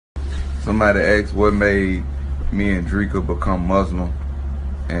Somebody asked what made me and Drika become Muslim,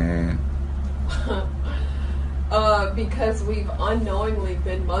 and because we've unknowingly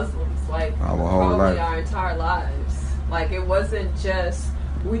been Muslims, like our whole life, our entire lives. Like it wasn't just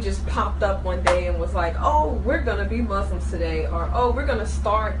we just popped up one day and was like, oh, we're gonna be Muslims today, or oh, we're gonna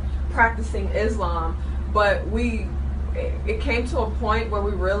start practicing Islam. But it came to a point where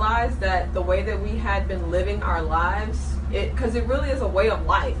we realized that the way that we had been living our lives, because it really is a way of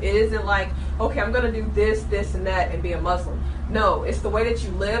life. It isn't like, okay, I'm gonna do this, this, and that, and be a Muslim. No, it's the way that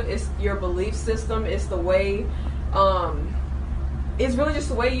you live. It's your belief system. It's the way. It's really just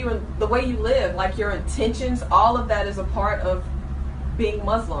the way you live. Like your intentions. All of that is a part of being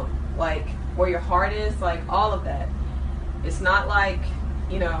Muslim. Like where your heart is. Like all of that. It's not like,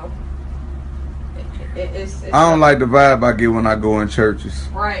 you know. It's I don't like the vibe I get when I go in churches.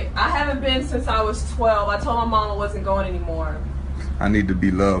 Right. I haven't been since I was 12. I told my mom I wasn't going anymore. I need to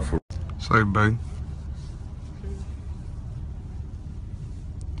be loved for. Say, babe.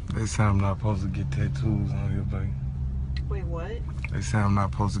 They say I'm not supposed to get tattoos on here, babe. Wait, what? They say I'm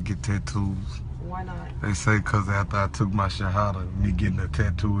not supposed to get tattoos. Why not? They say because after I took my shahada, me getting a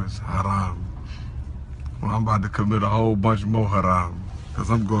tattoo is haram. Well, I'm about to commit a whole bunch more haram. Because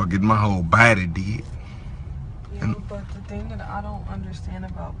I'm going to get my whole body did. Yeah, but the thing that I don't understand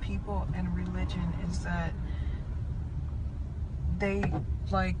about people and religion is that they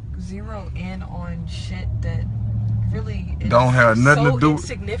like zero in on shit that really is don't have nothing so to do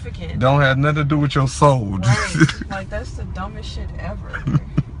insignificant. Don't have nothing to do with your soul. Right. Like that's the dumbest shit ever.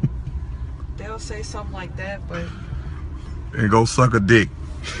 They'll say something like that, but and go suck a dick.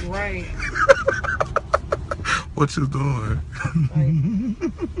 Right. What you doing?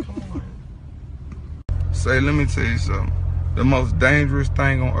 Like, come on. Say, let me tell you something. The most dangerous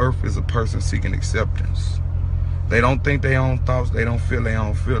thing on earth is a person seeking acceptance. They don't think their own thoughts. They don't feel their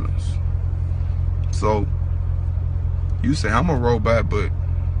own feelings. So, you say, I'm a robot, but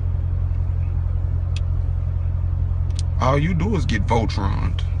all you do is get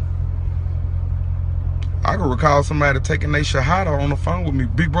Voltroned. I can recall somebody taking their shahada on the phone with me.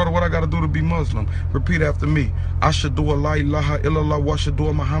 Big brother, what I got to do to be Muslim? Repeat after me. Ashhadu la ilaha illallah wa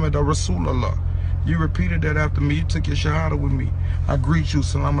ashhadu Muhammad Rasulullah. You repeated that after me. You took your shahada with me. I greet you.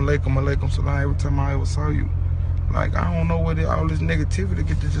 Salam alaikum, alaikum salam. Every time I ever saw you. Like, I don't know where all this negativity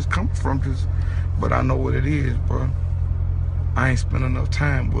get to just come from. But I know what it is, bro. I ain't spent enough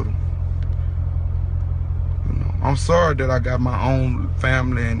time with them. You know, I'm sorry that I got my own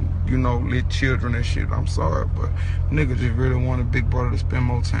family and, you know, little children and shit. I'm sorry, but nigga just really wanted Big Brother to spend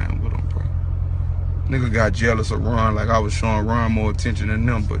more time with him, bro. Nigga got jealous of Ron like I was showing Ron more attention than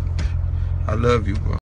them, but I love you, bro.